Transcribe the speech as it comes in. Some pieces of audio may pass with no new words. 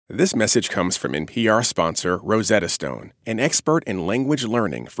This message comes from NPR sponsor Rosetta Stone, an expert in language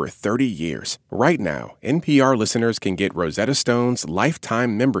learning for 30 years. Right now, NPR listeners can get Rosetta Stone's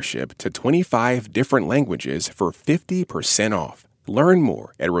lifetime membership to 25 different languages for 50% off. Learn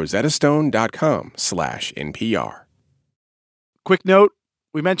more at rosettastone.com/NPR. Quick note,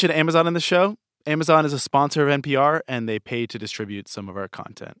 we mentioned Amazon in the show. Amazon is a sponsor of NPR, and they pay to distribute some of our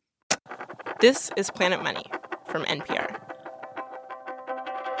content. This is Planet Money from NPR.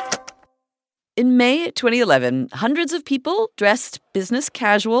 In May 2011, hundreds of people dressed business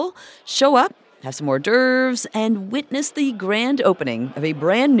casual show up, have some hors d'oeuvres, and witness the grand opening of a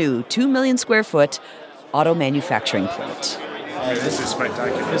brand new 2 million square foot auto manufacturing plant. This is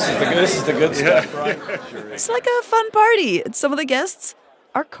spectacular. This is the good stuff, right? It's like a fun party. Some of the guests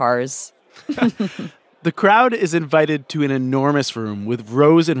are cars. The crowd is invited to an enormous room with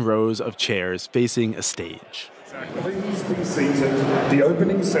rows and rows of chairs facing a stage. Please be seated. The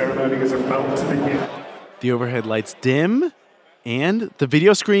opening ceremony is about to begin. The overhead lights dim, and the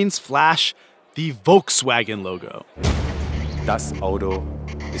video screens flash the Volkswagen logo. Das Auto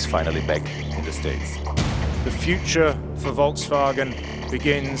is finally back in the States. The future for Volkswagen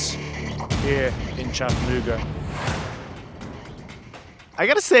begins here in Chattanooga. I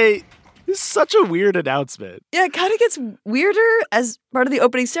gotta say, this is such a weird announcement. Yeah, it kind of gets weirder. As part of the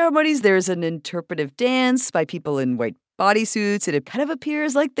opening ceremonies, there's an interpretive dance by people in white bodysuits, and it kind of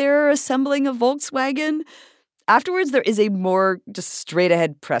appears like they're assembling a Volkswagen. Afterwards, there is a more just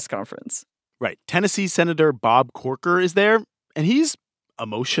straight-ahead press conference. Right. Tennessee Senator Bob Corker is there, and he's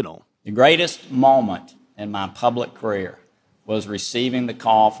emotional. The greatest moment in my public career was receiving the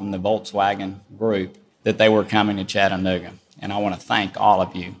call from the Volkswagen Group that they were coming to Chattanooga. And I want to thank all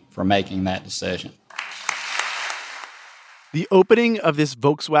of you for making that decision. The opening of this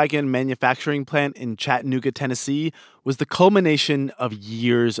Volkswagen manufacturing plant in Chattanooga, Tennessee, was the culmination of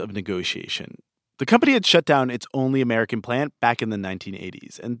years of negotiation. The company had shut down its only American plant back in the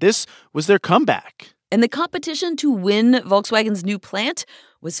 1980s, and this was their comeback. And the competition to win Volkswagen's new plant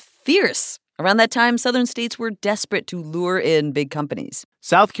was fierce. Around that time, southern states were desperate to lure in big companies.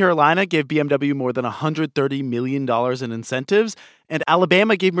 South Carolina gave BMW more than $130 million in incentives, and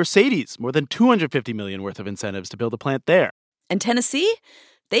Alabama gave Mercedes more than $250 million worth of incentives to build a plant there. And Tennessee,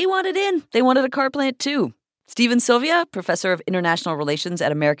 they wanted in. They wanted a car plant too. Stephen Sylvia, professor of international relations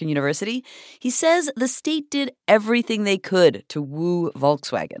at American University, he says the state did everything they could to woo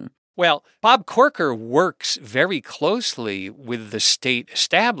Volkswagen. Well, Bob Corker works very closely with the state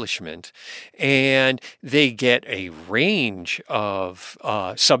establishment, and they get a range of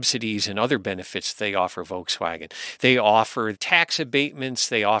subsidies and other benefits they offer Volkswagen. They offer tax abatements,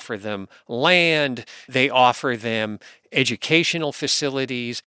 they offer them land, they offer them educational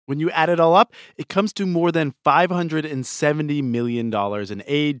facilities. When you add it all up, it comes to more than $570 million in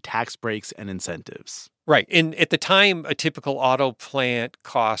aid, tax breaks, and incentives. Right. And at the time, a typical auto plant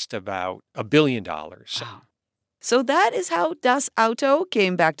cost about $1 billion. Wow. So that is how Das Auto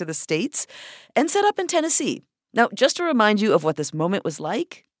came back to the States and set up in Tennessee. Now, just to remind you of what this moment was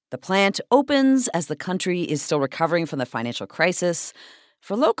like, the plant opens as the country is still recovering from the financial crisis.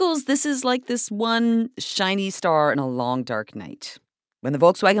 For locals, this is like this one shiny star in a long, dark night. When the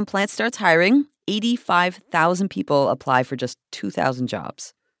Volkswagen plant starts hiring, 85,000 people apply for just 2,000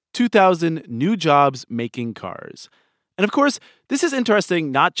 jobs. 2,000 new jobs making cars. And of course, this is interesting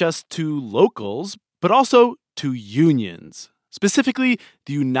not just to locals, but also to unions, specifically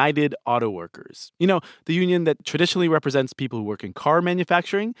the United Auto Workers. You know, the union that traditionally represents people who work in car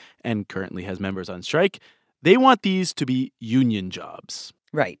manufacturing and currently has members on strike. They want these to be union jobs.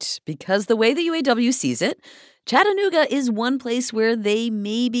 Right, because the way the UAW sees it, Chattanooga is one place where they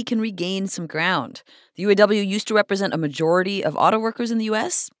maybe can regain some ground. The UAW used to represent a majority of auto workers in the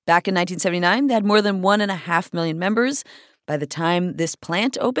U.S. Back in 1979, they had more than 1.5 million members. By the time this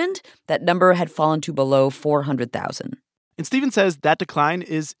plant opened, that number had fallen to below 400,000. And Stephen says that decline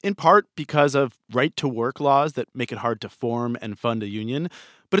is in part because of right-to-work laws that make it hard to form and fund a union.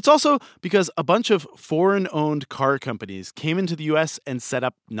 But it's also because a bunch of foreign-owned car companies came into the U.S. and set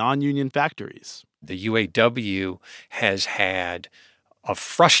up non-union factories. The UAW has had a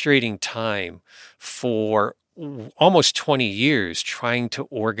frustrating time for almost 20 years trying to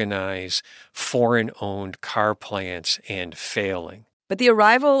organize foreign-owned car plants and failing. But the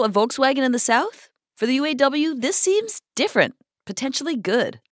arrival of Volkswagen in the South? For the UAW, this seems different, potentially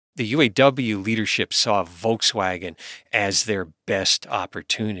good. The UAW leadership saw Volkswagen as their best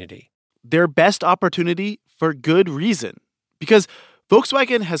opportunity. Their best opportunity for good reason. Because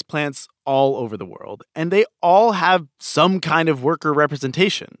Volkswagen has plants all over the world, and they all have some kind of worker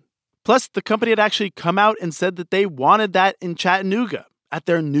representation. Plus, the company had actually come out and said that they wanted that in Chattanooga, at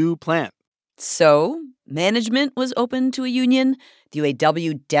their new plant. So management was open to a union. The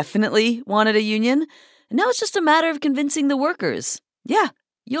UAW definitely wanted a union. And now it's just a matter of convincing the workers. Yeah,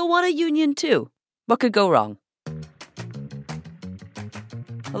 you'll want a union too. What could go wrong?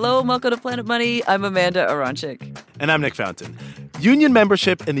 Hello and welcome to Planet Money. I'm Amanda Aronczyk. And I'm Nick Fountain. Union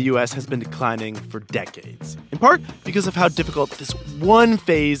membership in the U.S. has been declining for decades, in part because of how difficult this one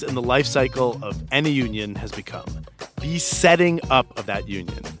phase in the life cycle of any union has become, the setting up of that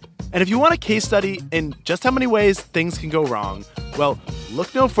union. And if you want a case study in just how many ways things can go wrong, well,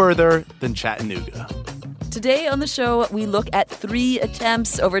 look no further than Chattanooga. Today on the show, we look at 3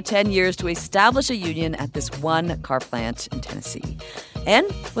 attempts over 10 years to establish a union at this one car plant in Tennessee,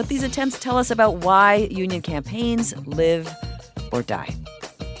 and what these attempts tell us about why union campaigns live or die.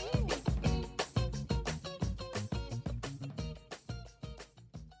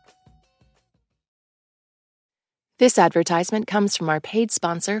 This advertisement comes from our paid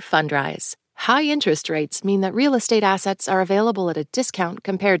sponsor, Fundrise. High interest rates mean that real estate assets are available at a discount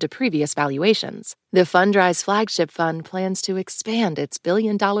compared to previous valuations. The Fundrise Flagship Fund plans to expand its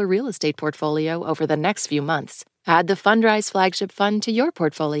billion-dollar real estate portfolio over the next few months. Add the Fundrise Flagship Fund to your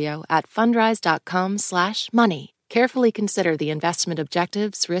portfolio at fundrise.com/money. Carefully consider the investment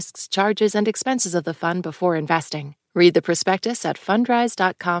objectives, risks, charges, and expenses of the fund before investing. Read the prospectus at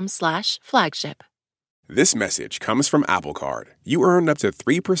fundrise.com/flagship. This message comes from Apple Card. You earn up to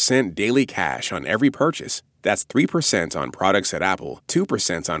 3% daily cash on every purchase. That's 3% on products at Apple,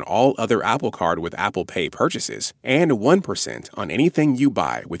 2% on all other Apple Card with Apple Pay purchases, and 1% on anything you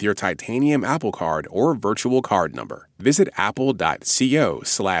buy with your titanium Apple Card or virtual card number. Visit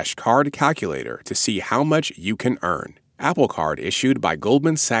apple.co/card calculator to see how much you can earn. Apple Card issued by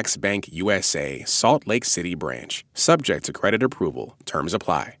Goldman Sachs Bank USA, Salt Lake City branch. Subject to credit approval. Terms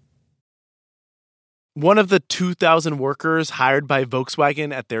apply. One of the 2,000 workers hired by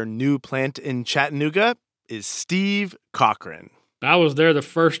Volkswagen at their new plant in Chattanooga is Steve Cochran. I was there the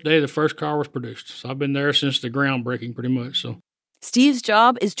first day the first car was produced. So I've been there since the groundbreaking pretty much. So Steve's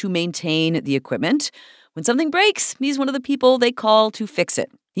job is to maintain the equipment. When something breaks, he's one of the people they call to fix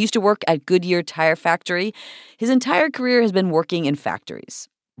it. He used to work at Goodyear Tire Factory. His entire career has been working in factories.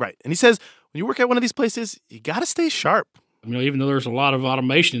 Right. And he says when you work at one of these places, you got to stay sharp. Even though there's a lot of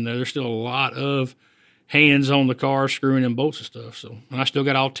automation in there, there's still a lot of hands on the car screwing in bolts and stuff. So I still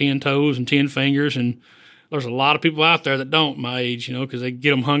got all 10 toes and 10 fingers, and there's a lot of people out there that don't my age, because they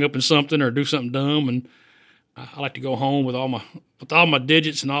get them hung up in something or do something dumb. And I like to go home with all my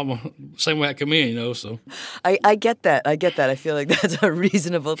digits and all my same way I come in, So I get that. I feel like that's a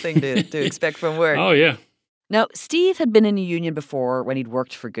reasonable thing to expect from work. Oh yeah. Now, Steve had been in a union before when he'd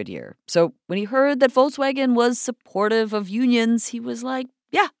worked for Goodyear. So when he heard that Volkswagen was supportive of unions, he was like,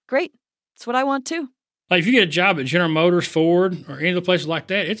 "Yeah, great. That's what I want too." Like if you get a job at General Motors, Ford, or any of the places like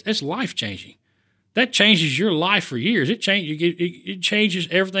that, it's life-changing. That changes your life for years. It changes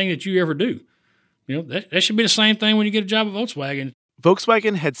everything that you ever do. That should be the same thing when you get a job at Volkswagen.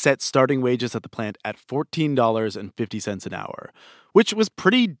 Volkswagen had set starting wages at the plant at $14.50 an hour, which was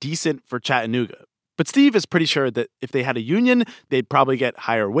pretty decent for Chattanooga. But Steve is pretty sure that if they had a union, they'd probably get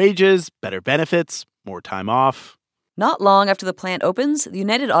higher wages, better benefits, more time off. Not long after the plant opens, the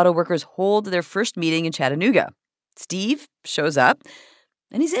United Auto Workers hold their first meeting in Chattanooga. Steve shows up,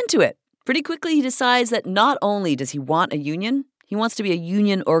 and he's into it. Pretty quickly, he decides that not only does he want a union, he wants to be a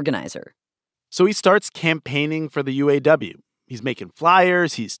union organizer. So he starts campaigning for the UAW. He's making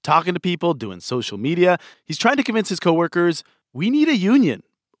flyers, he's talking to people, doing social media. He's trying to convince his coworkers, we need a union.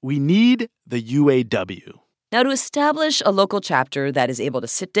 We need the UAW. Now, to establish a local chapter that is able to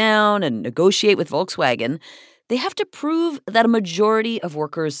sit down and negotiate with Volkswagen, they have to prove that a majority of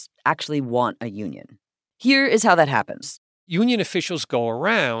workers actually want a union. Here is how that happens. Union officials go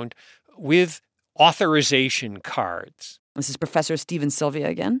around with authorization cards. This is Professor Steven Sylvia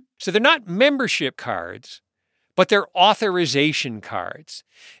again. So they're not membership cards, but they're authorization cards.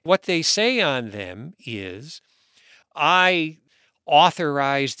 What they say on them is, I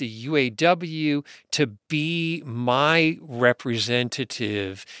authorize the UAW to be my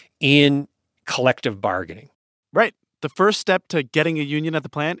representative in collective bargaining. Right. The first step to getting a union at the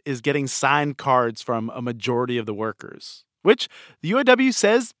plant is getting signed cards from a majority of the workers, which the UAW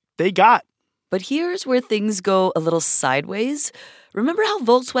says they got. But here's where things go a little sideways. Remember how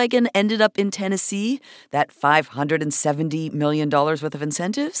Volkswagen ended up in Tennessee? That $570 million worth of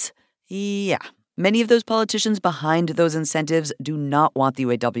incentives? Yeah. Many of those politicians behind those incentives do not want the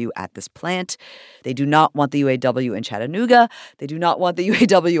UAW at this plant. They do not want the UAW in Chattanooga. They do not want the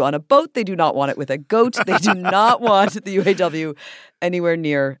UAW on a boat. They do not want it with a goat. They do not want the UAW anywhere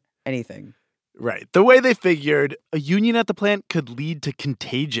near anything. Right. The way they figured, a union at the plant could lead to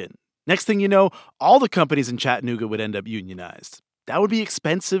contagion. Next thing you know, all the companies in Chattanooga would end up unionized. That would be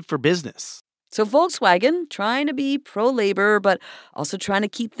expensive for business. So Volkswagen, trying to be pro-labor, but also trying to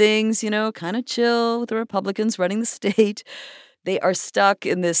keep things, kind of chill with the Republicans running the state, they are stuck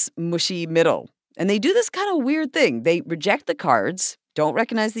in this mushy middle. And they do this kind of weird thing. They reject the cards, don't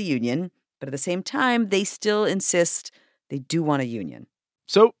recognize the union, but at the same time, they still insist they do want a union.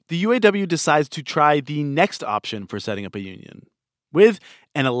 So the UAW decides to try the next option for setting up a union, with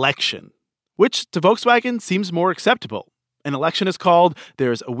an election, which to Volkswagen seems more acceptable. An election is called,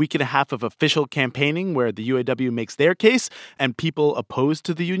 there's a week and a half of official campaigning where the UAW makes their case and people opposed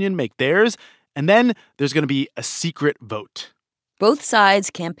to the union make theirs, and then there's going to be a secret vote. Both sides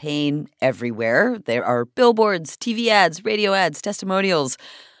campaign everywhere. There are billboards, TV ads, radio ads, testimonials.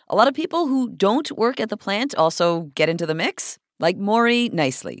 A lot of people who don't work at the plant also get into the mix, like Maury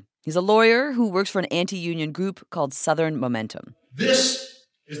Nicely. He's a lawyer who works for an anti-union group called Southern Momentum. This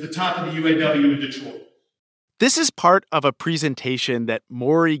is the top of the UAW in Detroit. This is part of a presentation that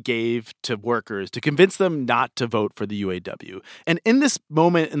Maury gave to workers to convince them not to vote for the UAW. And in this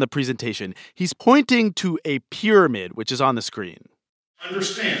moment in the presentation, he's pointing to a pyramid, which is on the screen.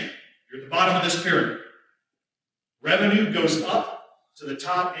 Understand, you're at the bottom of this pyramid. Revenue goes up to the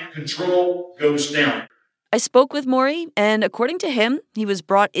top and control goes down. I spoke with Maury, and according to him, he was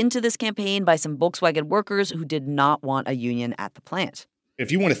brought into this campaign by some Volkswagen workers who did not want a union at the plant.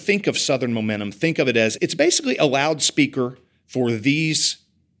 If you want to think of Southern Momentum, think of it as it's basically a loudspeaker for these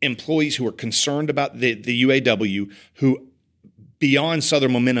employees who are concerned about the UAW, who beyond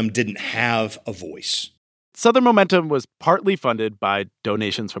Southern Momentum didn't have a voice. Southern Momentum was partly funded by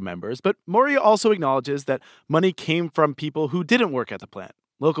donations from members, but Maury also acknowledges that money came from people who didn't work at the plant,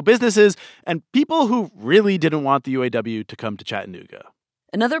 local businesses, and people who really didn't want the UAW to come to Chattanooga.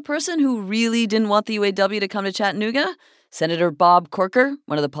 Another person who really didn't want the UAW to come to Chattanooga? Senator Bob Corker,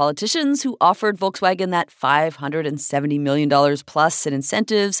 one of the politicians who offered Volkswagen that $570 million plus in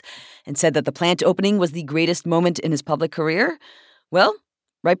incentives and said that the plant opening was the greatest moment in his public career. Well,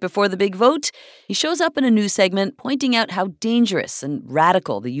 right before the big vote, he shows up in a news segment pointing out how dangerous and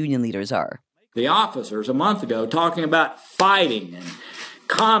radical the union leaders are. The officers a month ago talking about fighting and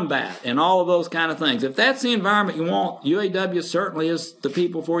combat and all of those kind of things. If that's the environment you want, UAW certainly is the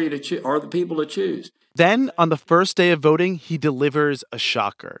people for you to choose, or the people to choose. Then, on the first day of voting, he delivers a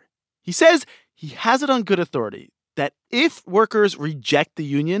shocker. He says he has it on good authority that if workers reject the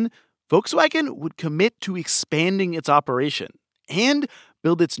union, Volkswagen would commit to expanding its operation and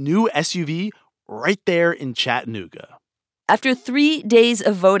build its new SUV right there in Chattanooga. After 3 days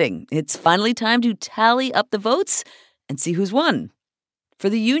of voting, it's finally time to tally up the votes and see who's won. For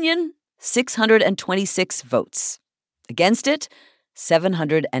the union, 626 votes. Against it,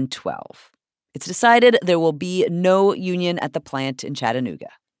 712. It's decided there will be no union at the plant in Chattanooga.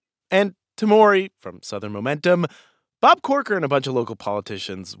 And to Maury from Southern Momentum, Bob Corker and a bunch of local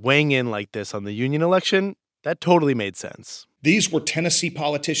politicians weighing in like this on the union election, that totally made sense. These were Tennessee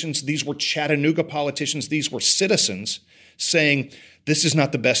politicians. These were Chattanooga politicians. These were citizens saying, this is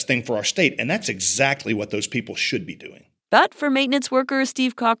not the best thing for our state. And that's exactly what those people should be doing. But for maintenance worker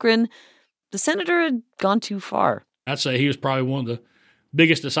Steve Cochran, the senator had gone too far. I'd say he was probably one of the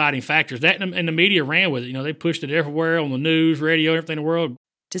biggest deciding factors. That and the media ran with it. They pushed it everywhere on the news, radio, everything in the world.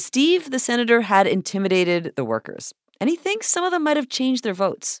 To Steve, the senator had intimidated the workers. And he thinks some of them might have changed their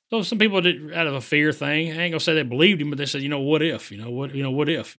votes. So some people did out of a fear thing. I ain't gonna say they believed him, but they said, what if? What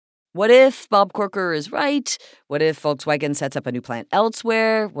if? What if Bob Corker is right? What if Volkswagen sets up a new plant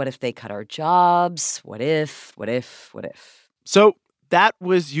elsewhere? What if they cut our jobs? What if? So that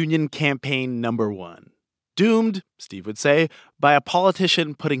was union campaign number one. Doomed, Steve would say, by a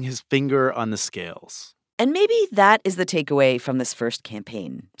politician putting his finger on the scales. And maybe that is the takeaway from this first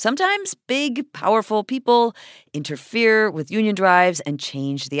campaign. Sometimes big, powerful people interfere with union drives and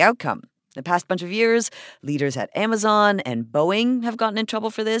change the outcome. The past bunch of years, leaders at Amazon and Boeing have gotten in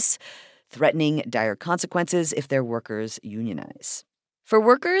trouble for this, threatening dire consequences if their workers unionize. For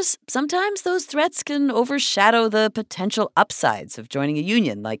workers, sometimes those threats can overshadow the potential upsides of joining a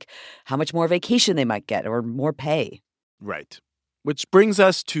union, like how much more vacation they might get or more pay. Right. Which brings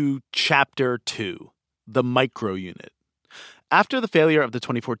us to Chapter 2, the micro unit. After the failure of the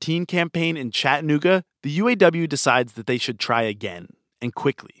 2014 campaign in Chattanooga, the UAW decides that they should try again, and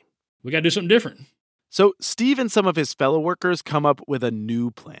quickly. We got to do something different. So Steve and some of his fellow workers come up with a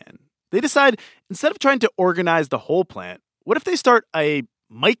new plan. They decide, instead of trying to organize the whole plant, what if they start a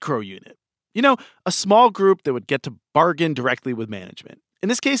micro unit? A small group that would get to bargain directly with management. In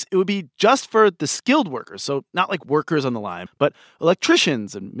this case, it would be just for the skilled workers, so not like workers on the line, but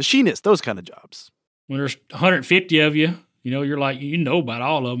electricians and machinists, those kind of jobs. When there's 150 of you, you're like, about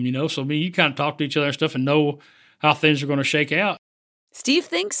all of them, so you kind of talk to each other and stuff and know how things are going to shake out. Steve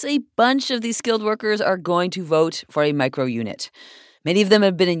thinks a bunch of these skilled workers are going to vote for a micro unit. Many of them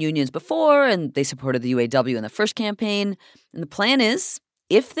have been in unions before, and they supported the UAW in the first campaign. And the plan is,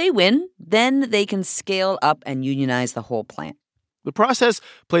 if they win, then they can scale up and unionize the whole plant. The process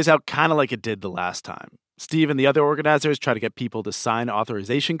plays out kind of like it did the last time. Steve and the other organizers try to get people to sign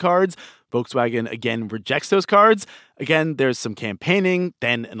authorization cards. Volkswagen again rejects those cards. Again, there's some campaigning,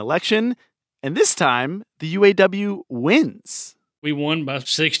 then an election. And this time, the UAW wins. We won by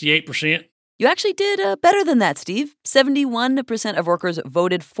 68%. You actually did better than that, Steve. 71% of workers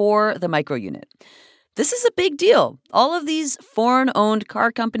voted for the micro unit. This is a big deal. All of these foreign-owned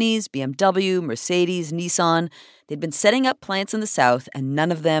car companies, BMW, Mercedes, Nissan, they'd been setting up plants in the South, and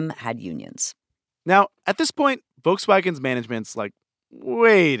none of them had unions. Now, at this point, Volkswagen's management's like,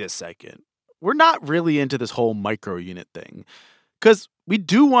 wait a second. We're not really into this whole micro unit thing. Because we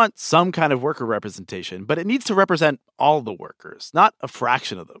do want some kind of worker representation, but it needs to represent all the workers, not a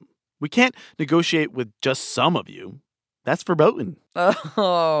fraction of them. We can't negotiate with just some of you. That's verboten.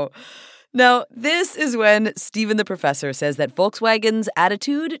 Oh, now this is when Stephen the Professor says that Volkswagen's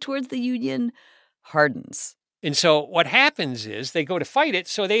attitude towards the union hardens. And so what happens is they go to fight it,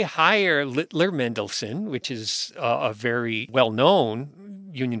 so they hire Littler Mendelson, which is a very well-known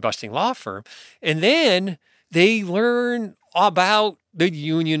union-busting law firm, and then they learn about the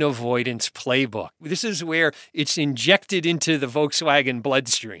union avoidance playbook. This is where it's injected into the Volkswagen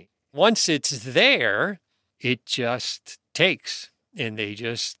bloodstream. Once it's there, it just takes, and they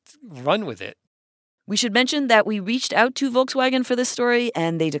just run with it. We should mention that we reached out to Volkswagen for this story,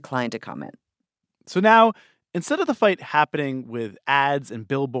 and they declined to comment. So now, instead of the fight happening with ads and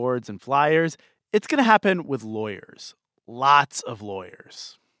billboards and flyers, it's going to happen with lawyers. Lots of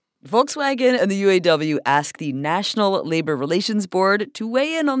lawyers. Volkswagen and the UAW asked the National Labor Relations Board to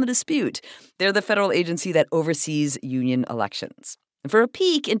weigh in on the dispute. They're the federal agency that oversees union elections. And for a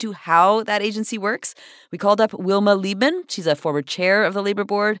peek into how that agency works, we called up Wilma Liebman. She's a former chair of the Labor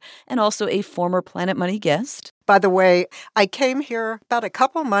Board and also a former Planet Money guest. By the way, I came here about a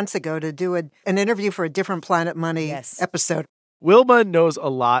couple months ago to do an interview for a different Planet Money episode. Wilma knows a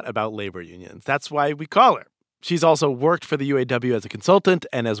lot about labor unions. That's why we call her. She's also worked for the UAW as a consultant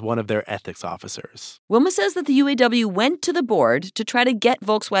and as one of their ethics officers. Wilma says that the UAW went to the board to try to get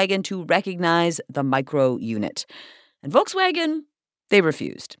Volkswagen to recognize the micro unit. And Volkswagen, they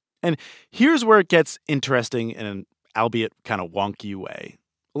refused. And here's where it gets interesting in an albeit kind of wonky way.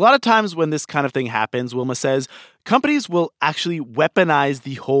 A lot of times when this kind of thing happens, Wilma says, companies will actually weaponize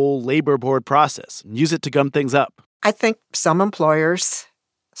the whole labor board process and use it to gum things up. I think some employers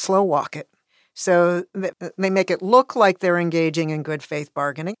slow walk it. So they make it look like they're engaging in good faith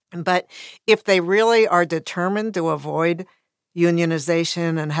bargaining. But if they really are determined to avoid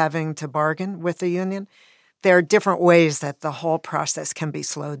unionization and having to bargain with the union, there are different ways that the whole process can be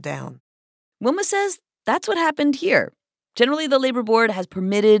slowed down. Wilma says that's what happened here. Generally, the Labor Board has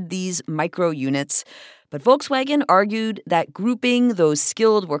permitted these micro units, but Volkswagen argued that grouping those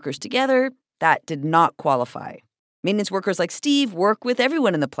skilled workers together, that did not qualify. Maintenance workers like Steve work with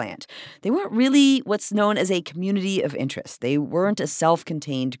everyone in the plant. They weren't really what's known as a community of interest. They weren't a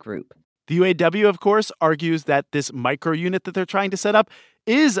self-contained group. The UAW, of course, argues that this micro unit that they're trying to set up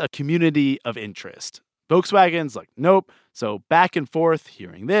is a community of interest. Volkswagen's like, nope. So back and forth,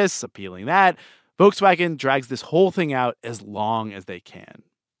 hearing this, appealing that. Volkswagen drags this whole thing out as long as they can,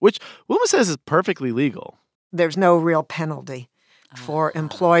 which Wilma says is perfectly legal. There's no real penalty for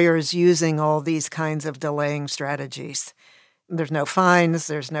employers using all these kinds of delaying strategies. There's no fines,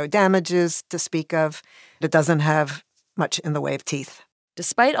 there's no damages to speak of. It doesn't have much in the way of teeth.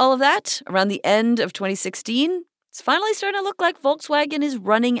 Despite all of that, around the end of 2016, it's finally starting to look like Volkswagen is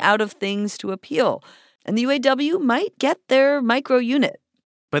running out of things to appeal, and the UAW might get their micro unit.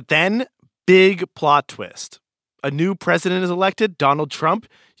 But then, big plot twist. A new president is elected, Donald Trump.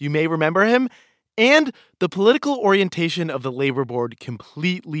 You may remember him. And the political orientation of the Labor Board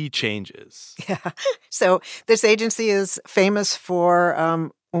completely changes. Yeah. So this agency is famous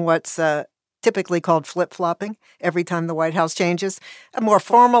for what's typically called flip-flopping every time the White House changes. A more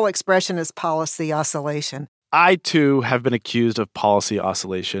formal expression is policy oscillation. I, too, have been accused of policy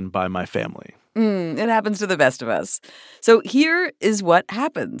oscillation by my family. It happens to the best of us. So here is what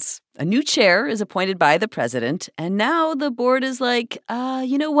happens. A new chair is appointed by the president, and now the board is like,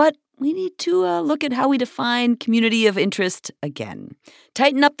 you know what? We need to look at how we define community of interest again.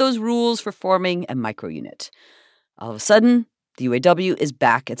 Tighten up those rules for forming a micro unit. All of a sudden, The UAW is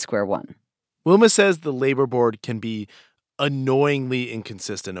back at square one. Wilma says the labor board can be annoyingly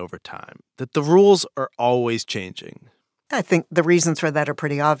inconsistent over time, that the rules are always changing. I think the reasons for that are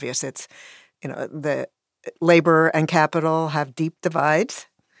pretty obvious. It's, the labor and capital have deep divides,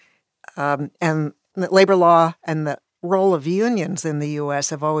 and the labor law and the role of unions in the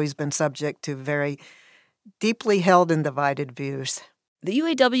U.S. have always been subject to very deeply held and divided views. The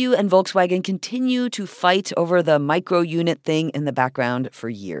UAW and Volkswagen continue to fight over the micro-unit thing in the background for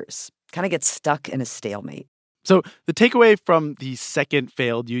years. Kind of gets stuck in a stalemate. So the takeaway from the second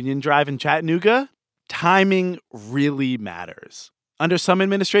failed union drive in Chattanooga, timing really matters. Under some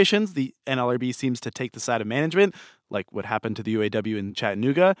administrations, the NLRB seems to take the side of management, like what happened to the UAW in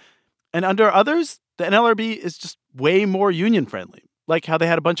Chattanooga. And under others, the NLRB is just way more union-friendly, like how they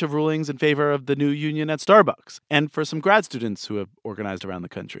had a bunch of rulings in favor of the new union at Starbucks and for some grad students who have organized around the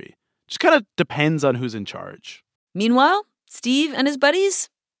country. Just kind of depends on who's in charge. Meanwhile, Steve and his buddies,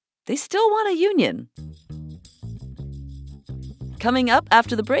 they still want a union. Coming up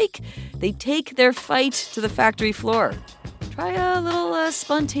after the break, they take their fight to the factory floor. Try a little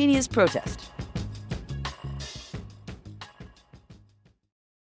spontaneous protest.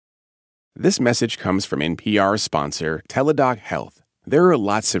 This message comes from NPR sponsor Teladoc Health. There are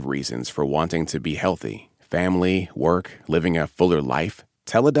lots of reasons for wanting to be healthy. Family, work, living a fuller life.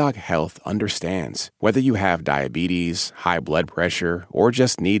 Teladoc Health understands. Whether you have diabetes, high blood pressure, or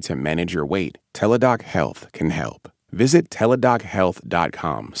just need to manage your weight, Teladoc Health can help. Visit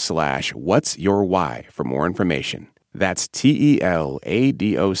teladochealth.com/whatsyourwhy for more information. That's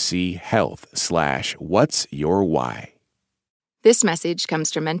TELADOC health/whatsyourwhy. This message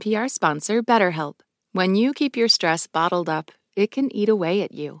comes from NPR sponsor BetterHelp. When you keep your stress bottled up, it can eat away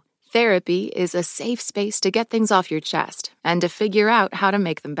at you. Therapy is a safe space to get things off your chest and to figure out how to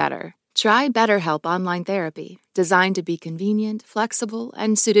make them better. Try BetterHelp Online Therapy, designed to be convenient, flexible,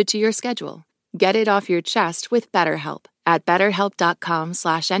 and suited to your schedule. Get it off your chest with BetterHelp at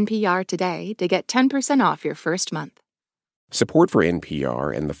betterhelp.com/NPR today to get 10% off your first month. Support for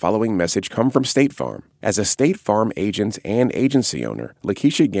NPR and the following message come from State Farm. As a State Farm agent and agency owner,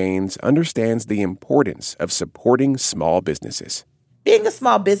 Lakeisha Gaines understands the importance of supporting small businesses. Being a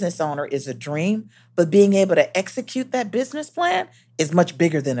small business owner is a dream, but being able to execute that business plan is much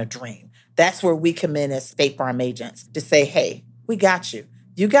bigger than a dream. That's where we come in as State Farm agents to say, hey, we got you.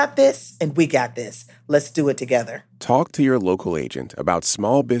 You got this, and we got this. Let's do it together. Talk to your local agent about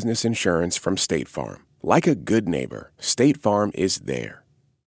small business insurance from State Farm. Like a good neighbor, State Farm is there.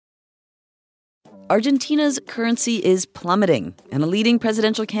 Argentina's currency is plummeting, and a leading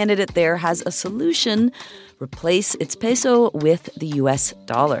presidential candidate there has a solution: replace its peso with the U.S.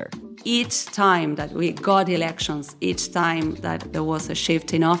 dollar. Each time that we got elections, each time that there was a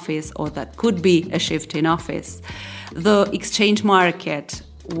shift in office or that could be a shift in office, the exchange market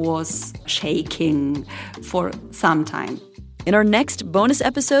was shaking for some time. In our next bonus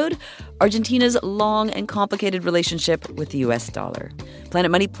episode, Argentina's long and complicated relationship with the U.S. dollar. Planet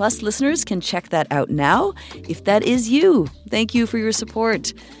Money Plus listeners can check that out now. If that is you, thank you for your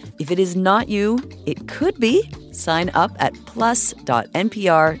support. If it is not you, it could be. Sign up at plus.npr.org.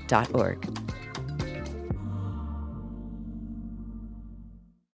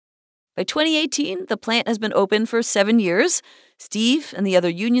 By 2018, the plant has been open for 7 years. Steve and the other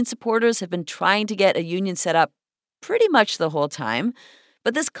union supporters have been trying to get a union set up pretty much the whole time.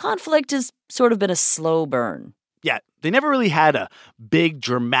 But this conflict has sort of been a slow burn. Yeah, they never really had a big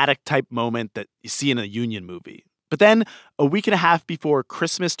dramatic type moment that you see in a union movie. But then, a week and a half before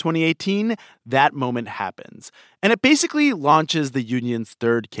Christmas 2018, that moment happens. And it basically launches the union's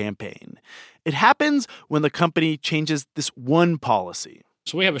third campaign. It happens when the company changes this one policy.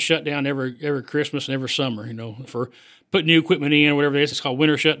 So we have a shutdown every Christmas and every summer, for putting new equipment in or whatever it is. It's called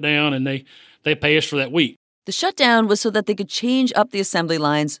winter shutdown, and they pay us for that week. The shutdown was so that they could change up the assembly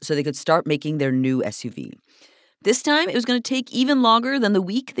lines so they could start making their new SUV. This time, it was going to take even longer than the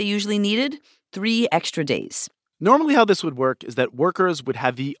week they usually needed, 3 extra days. Normally how this would work is that workers would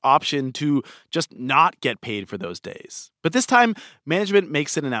have the option to just not get paid for those days. But this time, management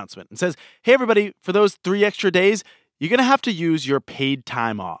makes an announcement and says, hey, everybody, for those 3 extra days, you're going to have to use your paid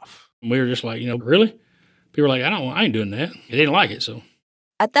time off. We were just like, really? People were like, I ain't doing that. They didn't like it, so.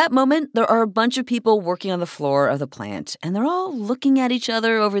 At that moment, there are a bunch of people working on the floor of the plant, and they're all looking at each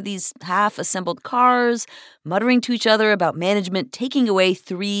other over these half-assembled cars, muttering to each other about management taking away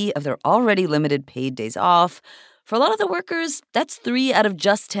 3 of their already limited paid days off. For a lot of the workers, that's 3 out of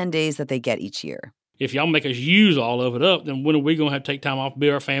just 10 days that they get each year. If y'all make us use all of it up, then when are we going to have to take time off,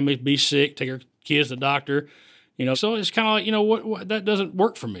 be our families, be sick, take our kids to the doctor? So it's kind of like, what that doesn't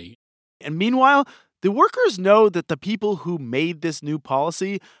work for me. And meanwhile, The workers know that the people who made this new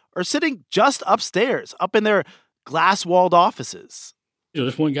policy are sitting just upstairs, up in their glass-walled offices.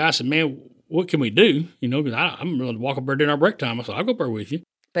 This one guy said, man, what can we do? Because I'm willing to walk up there during our break time. I said, I'll go up there with you.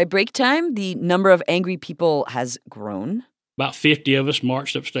 By break time, the number of angry people has grown. About 50 of us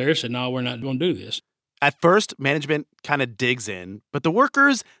marched upstairs and said, no, we're not going to do this. At first, management kind of digs in, but the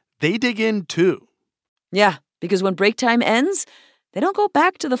workers, they dig in too. Yeah, because when break time ends, they don't go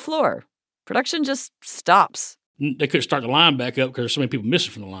back to the floor. Production just stops. They couldn't start the line back up because there's so many people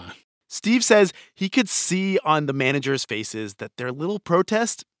missing from the line. Steve says he could see on the managers' faces that their little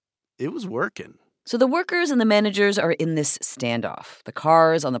protest, it was working. So the workers and the managers are in this standoff. The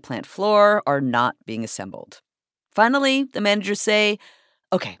cars on the plant floor are not being assembled. Finally, the managers say,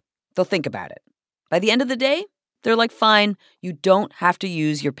 okay, they'll think about it. By the end of the day, they're like, fine, you don't have to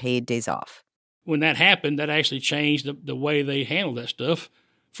use your paid days off. When that happened, that actually changed the way they handled that stuff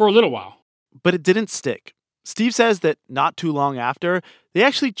for a little while. But it didn't stick. Steve says that not too long after, they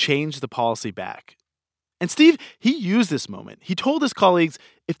actually changed the policy back. And Steve, he used this moment. He told his colleagues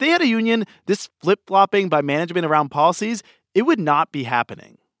if they had a union, this flip-flopping by management around policies, it would not be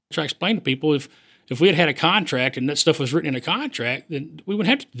happening. Try to explain to people if we had a contract and that stuff was written in a contract, then we wouldn't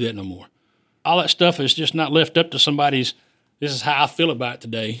have to do that no more. All that stuff is just not left up to somebody's, this is how I feel about it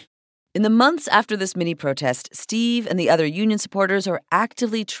today. In the months after this mini protest, Steve and the other union supporters are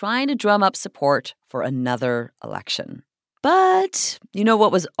actively trying to drum up support for another election. But you know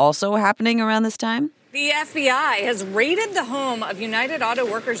what was also happening around this time? The FBI has raided the home of United Auto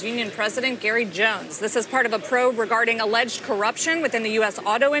Workers Union President Gary Jones. This is part of a probe regarding alleged corruption within the U.S.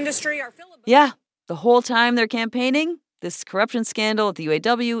 auto industry. Yeah, the whole time they're campaigning, this corruption scandal at the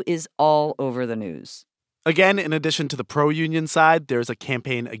UAW is all over the news. Again, in addition to the pro-union side, there's a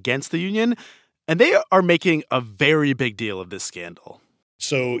campaign against the union, and they are making a very big deal of this scandal.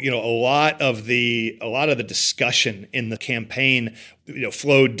 So, a lot of the discussion in the campaign,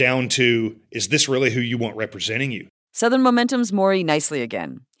 flowed down to, is this really who you want representing you? Southern Momentum's Maury Nicely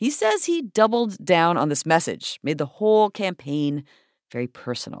again. He says he doubled down on this message, made the whole campaign very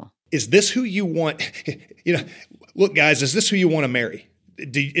personal. Is this who you want? Look, guys, is this who you want to marry?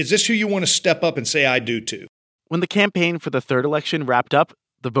 Is this who you want to step up and say, I do too? When the campaign for the third election wrapped up,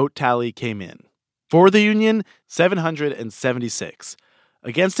 the vote tally came in. For the union, 776.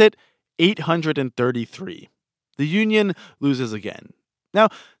 Against it, 833. The union loses again. Now,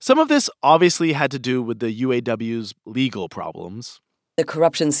 some of this obviously had to do with the UAW's legal problems. The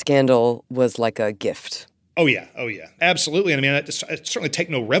corruption scandal was like a gift. Oh, yeah. Absolutely. And I certainly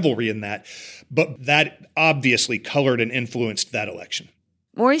take no revelry in that, but that obviously colored and influenced that election.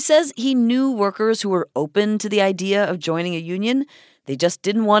 Maury says he knew workers who were open to the idea of joining a union. They just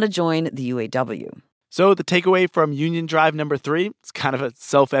didn't want to join the UAW. So the takeaway from Union Drive number 3, it's kind of a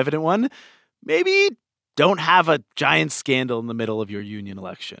self-evident one. Maybe don't have a giant scandal in the middle of your union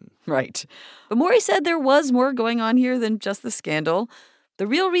election. Right. But Maury said there was more going on here than just the scandal. The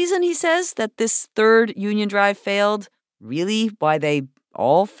real reason, he says, that this third Union Drive failed, really why they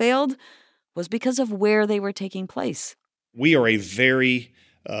all failed, was because of where they were taking place. We are a very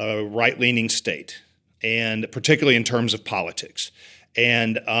right-leaning state, and particularly in terms of politics.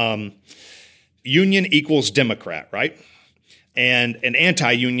 And union equals Democrat, right? And an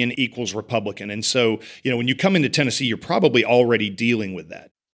anti-union equals Republican. And so, when you come into Tennessee, you're probably already dealing with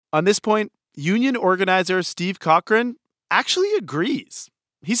that. On this point, union organizer Steve Cochran actually agrees.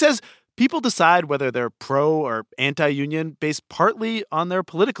 He says people decide whether they're pro or anti-union based partly on their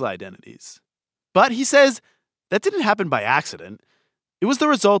political identities. But he says that didn't happen by accident. It was the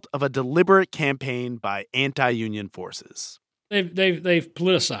result of a deliberate campaign by anti-union forces. They've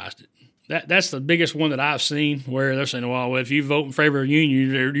politicized it. That's the biggest one that I've seen where they're saying, well, if you vote in favor of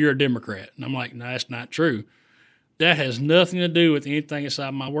union, you're a Democrat. And I'm like, no, that's not true. That has nothing to do with anything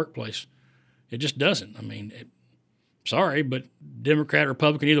inside my workplace. It just doesn't. Sorry, but Democrat or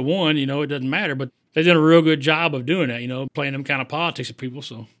Republican, either one, it doesn't matter. But they've done a real good job of doing that, playing them kind of politics with people.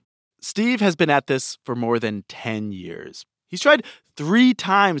 So Steve has been at this for more than 10 years. He's tried 3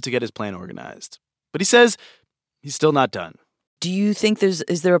 times to get his plan organized. But he says he's still not done. Do you think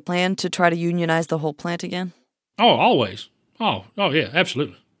is there a plan to try to unionize the whole plant again? Oh, always. Oh, yeah,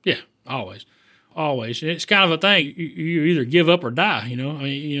 absolutely. Yeah, always. Always. It's kind of a thing. You either give up or die,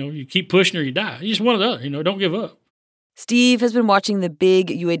 you keep pushing or you die. You just one or the other, don't give up. Steve has been watching the big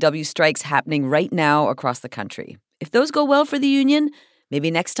UAW strikes happening right now across the country. If those go well for the union, maybe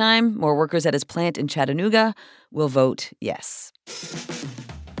next time more workers at his plant in Chattanooga will vote yes.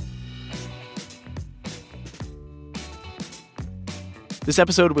 This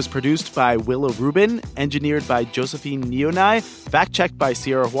episode was produced by Willow Rubin, engineered by Josephine Neonai, fact-checked by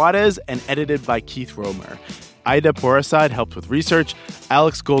Sierra Juarez, and edited by Keith Romer. Ida Porasad helped with research.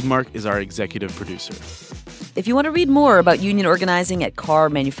 Alex Goldmark is our executive producer. If you want to read more about union organizing at car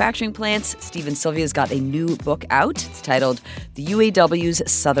manufacturing plants, Stephen Sylvia's got a new book out. It's titled The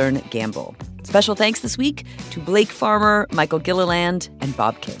UAW's Southern Gamble. Special thanks this week to Blake Farmer, Michael Gilliland, and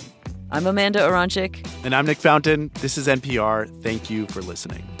Bob King. I'm Amanda Aronczyk. And I'm Nick Fountain. This is NPR. Thank you for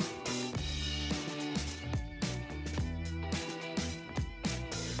listening.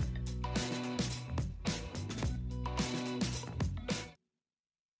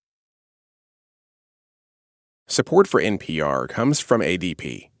 Support for NPR comes from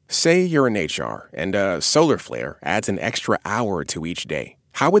ADP. Say you're in HR and a solar flare adds an extra hour to each day.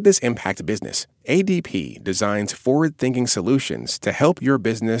 How would this impact business? ADP designs forward-thinking solutions to help your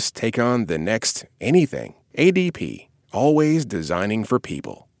business take on the next anything. ADP, always designing for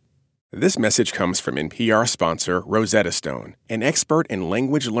people. This message comes from NPR sponsor Rosetta Stone, an expert in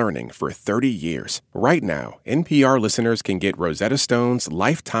language learning for 30 years. Right now, NPR listeners can get Rosetta Stone's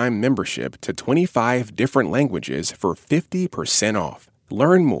lifetime membership to 25 different languages for 50% off.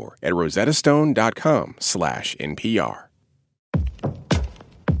 Learn more at rosettastone.com/NPR.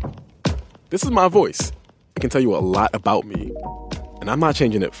 This is my voice. It can tell you a lot about me, and I'm not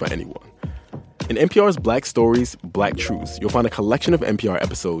changing it for anyone. In NPR's Black Stories, Black Truths, you'll find a collection of NPR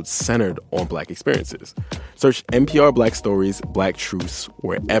episodes centered on Black experiences. Search NPR Black Stories, Black Truths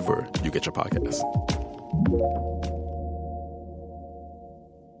wherever you get your podcasts.